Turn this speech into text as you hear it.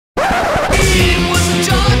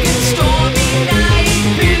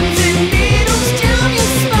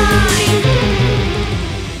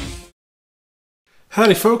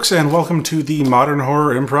Howdy folks, and welcome to the Modern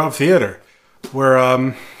Horror Improv Theater.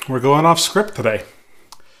 We're going off script today.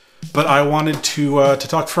 But I wanted to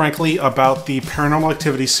talk frankly about the Paranormal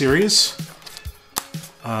Activity series,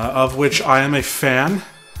 of which I am a fan.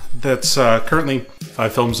 That's currently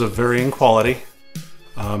 5 films of varying quality.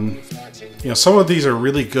 Some of these are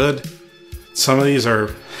really good. Some of these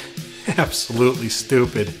are absolutely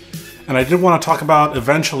stupid. And I did want to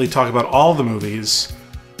eventually talk about all the movies.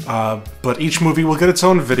 But each movie will get its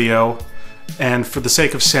own video, and for the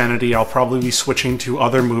sake of sanity, I'll probably be switching to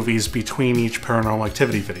other movies between each Paranormal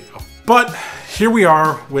Activity video. But here we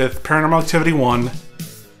are with Paranormal Activity 1,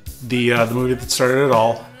 the movie that started it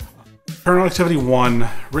all. Paranormal Activity 1,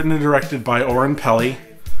 written and directed by Oren Peli,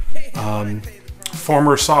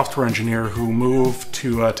 former software engineer who moved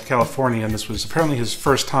to California, and this was apparently his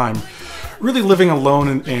first time really living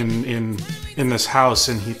alone in this house,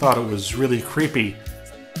 and he thought it was really creepy.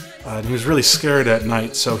 And he was really scared at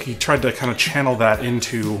night, so he tried to kind of channel that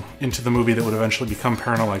into the movie that would eventually become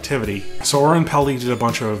Paranormal Activity. So Oren Peli did a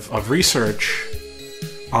bunch of research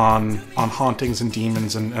on hauntings and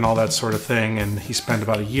demons and all that sort of thing, and he spent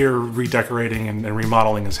about a year redecorating and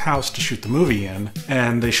remodeling his house to shoot the movie in.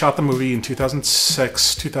 And they shot the movie in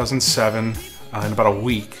 2006, 2007, in about a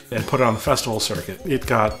week, and put it on the festival circuit. It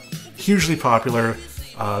got hugely popular.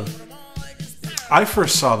 I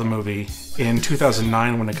first saw the movie in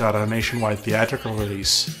 2009 when it got a nationwide theatrical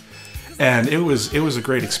release, and it was a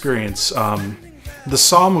great experience. The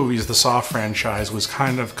Saw movies, the Saw franchise, was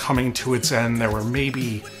kind of coming to its end. There were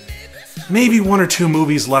maybe 1 or 2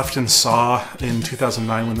 movies left in Saw in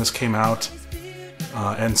 2009 when this came out,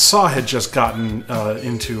 and Saw had just gotten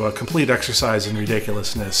into a complete exercise in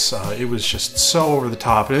ridiculousness. It was just so over the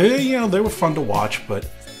top. They were fun to watch, but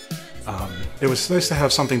it was nice to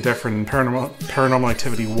have something different, and Paranormal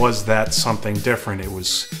Activity was that something different. It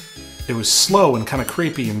was slow and kind of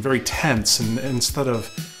creepy and very tense, and instead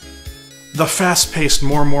of the fast-paced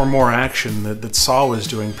more action that Saw was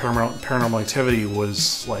doing, Paranormal Activity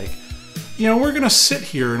was like, we're gonna sit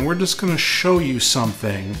here and we're just gonna show you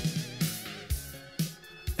something,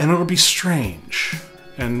 and it'll be strange,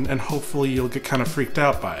 and hopefully you'll get kind of freaked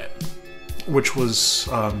out by it, which was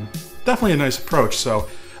definitely a nice approach. So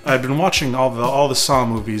I've been watching all the Saw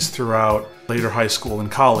movies throughout later high school and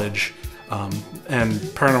college, and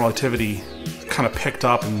Paranormal Activity kind of picked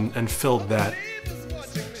up and filled that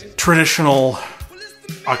traditional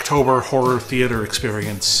October horror theater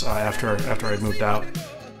experience after I'd moved out.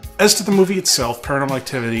 As to the movie itself, Paranormal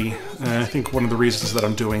Activity, I think one of the reasons that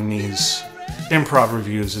I'm doing these improv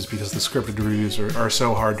reviews is because the scripted reviews are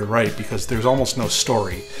so hard to write, because there's almost no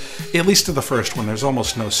story. At least to the first one, there's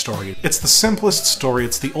almost no story. It's the simplest story,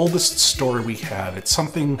 it's the oldest story we have. It's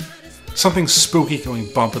something spooky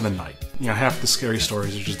going bump in the night. Half the scary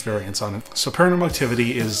stories are just variants on it. So Paranormal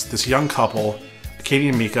Activity is this young couple, Katie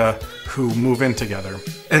and Mika, who move in together.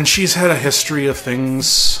 And she's had a history of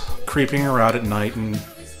things creeping her out at night and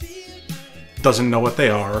doesn't know what they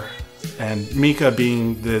are. And Mika,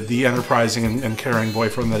 being the enterprising and caring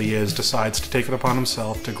boyfriend that he is, decides to take it upon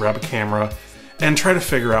himself to grab a camera and try to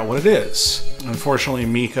figure out what it is. Unfortunately,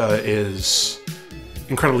 Mika is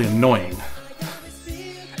incredibly annoying.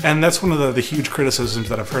 And that's one of the huge criticisms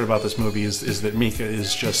that I've heard about this movie is that Mika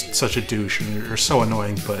is just such a douche and you're so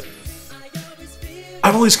annoying, but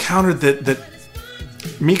I've always countered that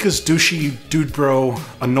Mika's douchey dude bro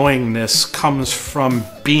annoyingness comes from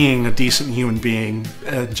being a decent human being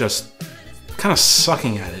and just kind of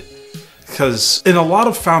sucking at it. Because in a lot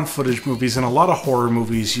of found footage movies, in a lot of horror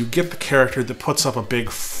movies, you get the character that puts up a big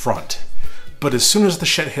front. But as soon as the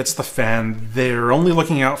shit hits the fan, they're only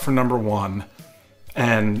looking out for number one,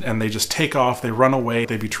 and they just take off, they run away,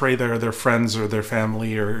 they betray their friends or their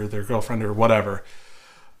family or their girlfriend or whatever.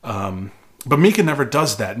 But Mika never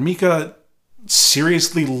does that. Mika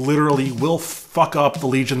seriously, literally will fuck up the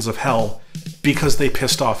legions of hell because they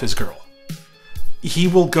pissed off his girl. He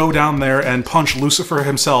will go down there and punch Lucifer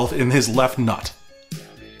himself in his left nut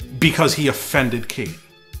because he offended Katie.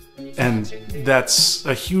 And that's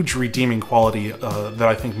a huge redeeming quality that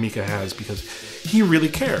I think Mika has, because he really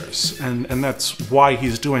cares, and that's why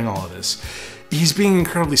he's doing all of this. He's being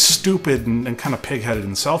incredibly stupid and kind of pig-headed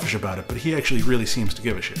and selfish about it, but he actually really seems to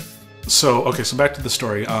give a shit. So, okay, so back to the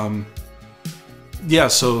story. Yeah,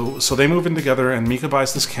 so they move in together, and Mika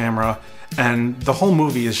buys this camera, and the whole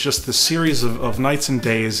movie is just this series of nights and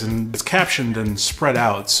days, and it's captioned and spread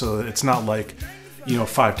out, so it's not like,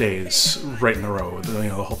 5 days right in a row. The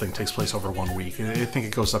whole thing takes place over 1 week. I think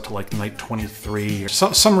it goes up to like night 23 or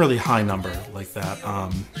some really high number like that.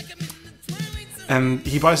 And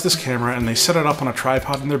he buys this camera and they set it up on a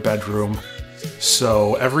tripod in their bedroom.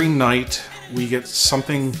 So every night we get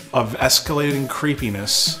something of escalating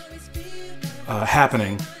creepiness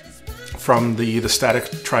happening from the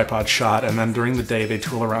static tripod shot, and then during the day they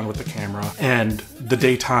tool around with the camera, and the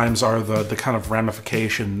daytimes are the kind of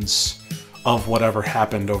ramifications of whatever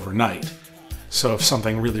happened overnight. So if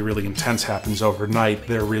something really, really intense happens overnight,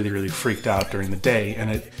 they're really, really freaked out during the day,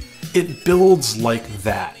 and it builds like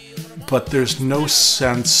that. But there's no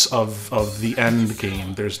sense of the end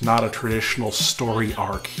game. There's not a traditional story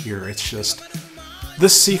arc here. It's just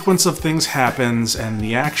this sequence of things happens, and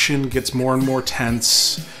the action gets more and more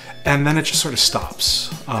tense, and then it just sort of stops.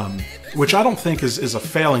 Which I don't think is a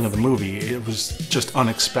failing of the movie. It was just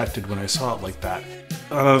unexpected when I saw it like that.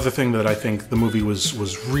 Another thing that I think the movie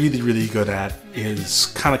was really, really good at is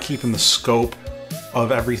kind of keeping the scope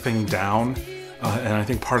of everything down. And I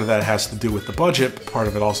think part of that has to do with the budget, but part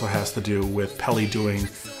of it also has to do with Pelly doing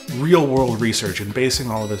real-world research and basing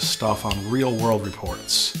all of this stuff on real-world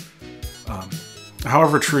reports.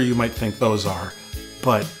 However true you might think those are,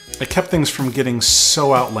 but it kept things from getting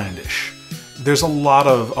so outlandish. There's a lot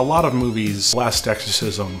of movies. Last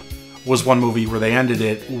Exorcism was one movie where they ended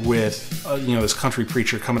it with this country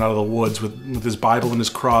preacher coming out of the woods with his Bible and his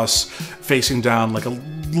cross, facing down like a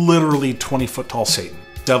literally 20-foot tall Satan.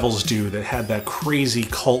 Devil's Due that had that crazy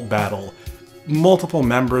cult battle, multiple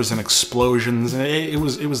members and explosions, and it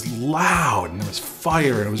was loud and it was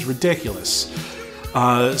fire and it was ridiculous.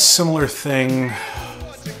 Similar thing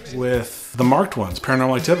with the Marked Ones,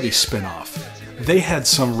 Paranormal Activity spin-off. They had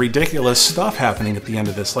some ridiculous stuff happening at the end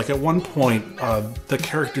of this. Like at one point, the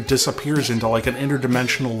character disappears into like an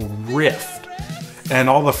interdimensional rift, and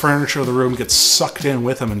all the furniture of the room gets sucked in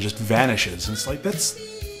with him and just vanishes. And it's like, that's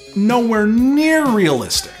nowhere near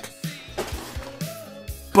realistic.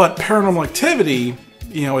 But Paranormal Activity,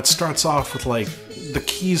 it starts off with like the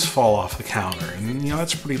keys fall off the counter, and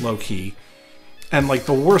that's pretty low key. And like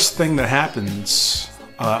the worst thing that happens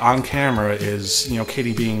on camera is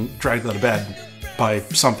Katie being dragged out of bed by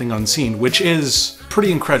something unseen, which is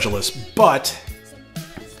pretty incredulous, but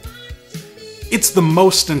it's the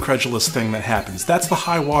most incredulous thing that happens. That's the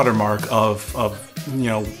high watermark of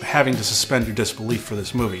having to suspend your disbelief for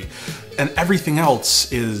this movie. And everything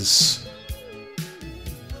else is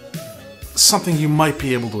something you might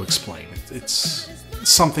be able to explain. It's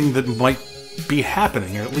something that might be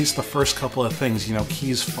happening, or at least the first couple of things,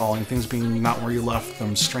 keys falling, things being not where you left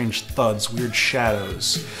them, strange thuds, weird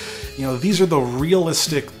shadows. These are the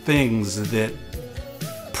realistic things that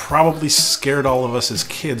probably scared all of us as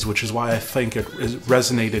kids, which is why I think it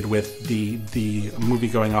resonated with the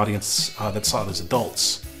movie-going audience that saw it as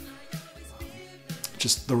adults.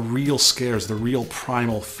 Just the real scares, the real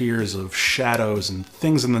primal fears of shadows and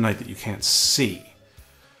things in the night that you can't see.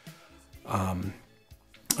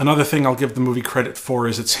 Another thing I'll give the movie credit for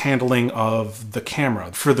is its handling of the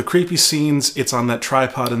camera. For the creepy scenes, it's on that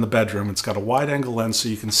tripod in the bedroom. It's got a wide-angle lens so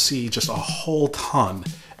you can see just a whole ton.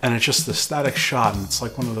 And it's just the static shot, and it's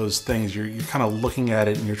like one of those things, you're kind of looking at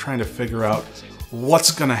it and you're trying to figure out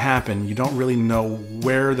what's going to happen. You don't really know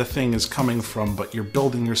where the thing is coming from, but you're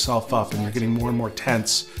building yourself up and you're getting more and more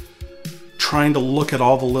tense, trying to look at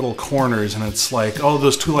all the little corners, and it's like, oh,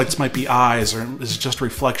 those two lights might be eyes, or is it just a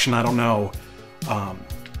reflection? I don't know.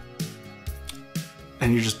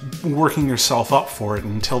 And you're just working yourself up for it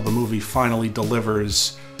until the movie finally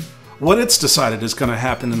delivers what it's decided is going to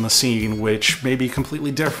happen in the scene, which may be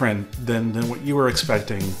completely different than what you were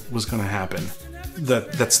expecting was going to happen.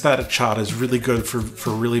 That static shot is really good for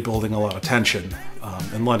really building a lot of tension,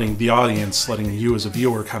 and letting the audience, letting you as a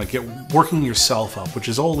viewer kind of working yourself up, which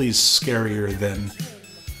is always scarier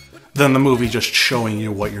than the movie just showing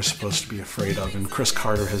you what you're supposed to be afraid of. And Chris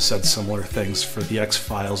Carter has said similar things for The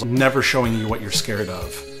X-Files, never showing you what you're scared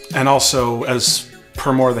of. And also, as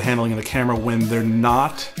per more of the handling of the camera, when they're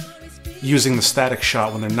not using the static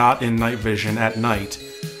shot, when they're not in night vision at night,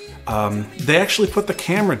 they actually put the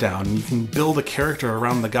camera down, and you can build a character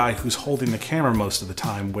around the guy who's holding the camera most of the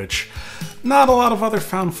time, which not a lot of other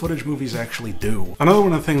found footage movies actually do. Another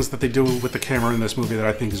one of the things that they do with the camera in this movie that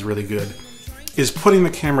I think is really good is putting the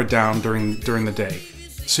camera down during the day.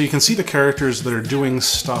 So you can see the characters that are doing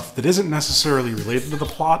stuff that isn't necessarily related to the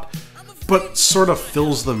plot, but sort of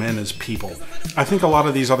fills them in as people. I think a lot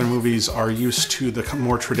of these other movies are used to the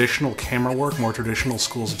more traditional camera work, more traditional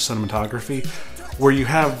schools of cinematography, where you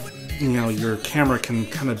have, your camera can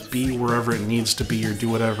kind of be wherever it needs to be or do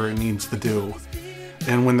whatever it needs to do.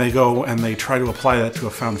 And when they go and they try to apply that to a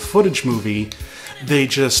found footage movie, they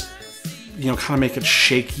just, kind of make it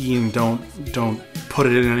shaky and don't put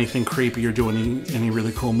it in anything creepy or do any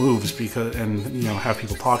really cool moves and have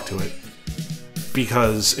people talk to it,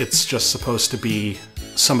 because it's just supposed to be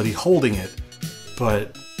somebody holding it.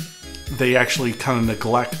 But they actually kind of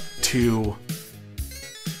neglect to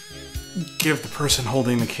give the person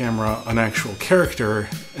holding the camera an actual character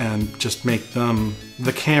and just make them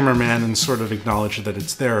the cameraman and sort of acknowledge that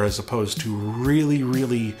it's there, as opposed to really,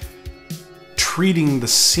 really treating the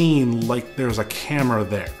scene like there's a camera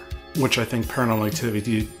there, which I think Paranormal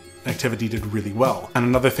Activity did really well. And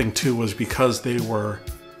another thing too was because they were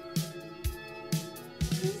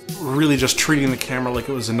really just treating the camera like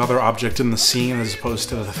it was another object in the scene, as opposed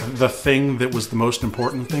to the thing that was the most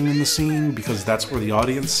important thing in the scene, because that's where the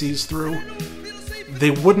audience sees through.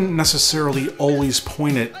 They wouldn't necessarily always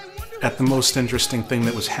point it at the most interesting thing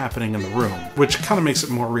that was happening in the room, which kind of makes it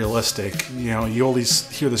more realistic. You always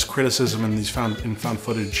hear this criticism in found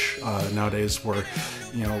footage nowadays, where,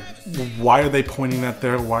 why are they pointing that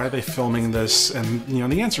there? Why are they filming this? And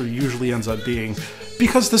the answer usually ends up being,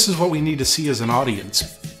 because this is what we need to see as an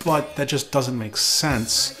audience. But that just doesn't make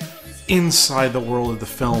sense inside the world of the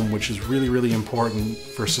film, which is really, really important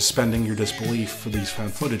for suspending your disbelief for these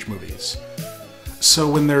found footage movies. So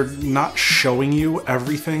when they're not showing you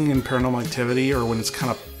everything in Paranormal Activity, or when it's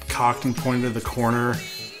kind of cocked and pointed to the corner,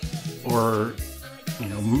 or,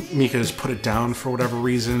 Mika has put it down for whatever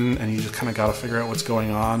reason, and you just kind of got to figure out what's going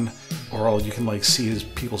on, or all you can see is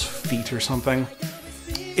people's feet or something,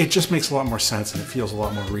 it just makes a lot more sense and it feels a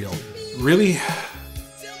lot more real. Really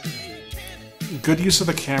good use of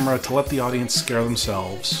the camera to let the audience scare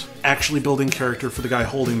themselves. Actually building character for the guy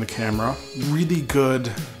holding the camera. Really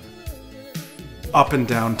good up and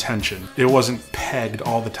down tension. It wasn't pegged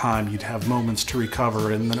all the time. You'd have moments to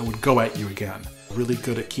recover and then it would go at you again. Really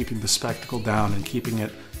good at keeping the spectacle down and keeping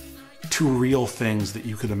it to real things that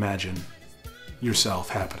you could imagine yourself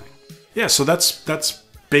happening. Yeah, so that's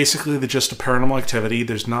basically the gist of Paranormal Activity.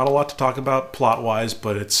 There's not a lot to talk about plot-wise,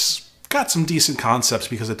 but it's got some decent concepts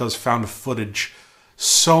because it does found footage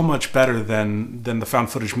so much better than the found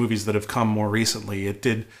footage movies that have come more recently.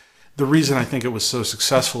 The reason I think it was so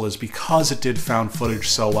successful is because it did found footage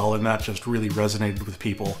so well, and that just really resonated with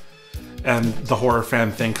people. And the horror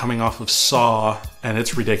fan thing coming off of Saw and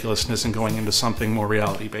its ridiculousness and going into something more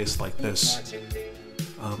reality-based like this.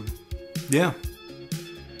 Yeah.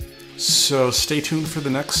 So stay tuned for the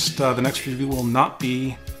next review. Will not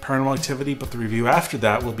be Paranormal Activity, but the review after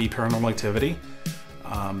that will be Paranormal Activity.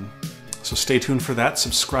 So stay tuned for that.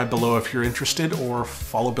 Subscribe below if you're interested, or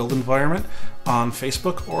follow Build Environment on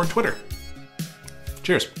Facebook or Twitter.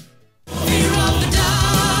 Cheers.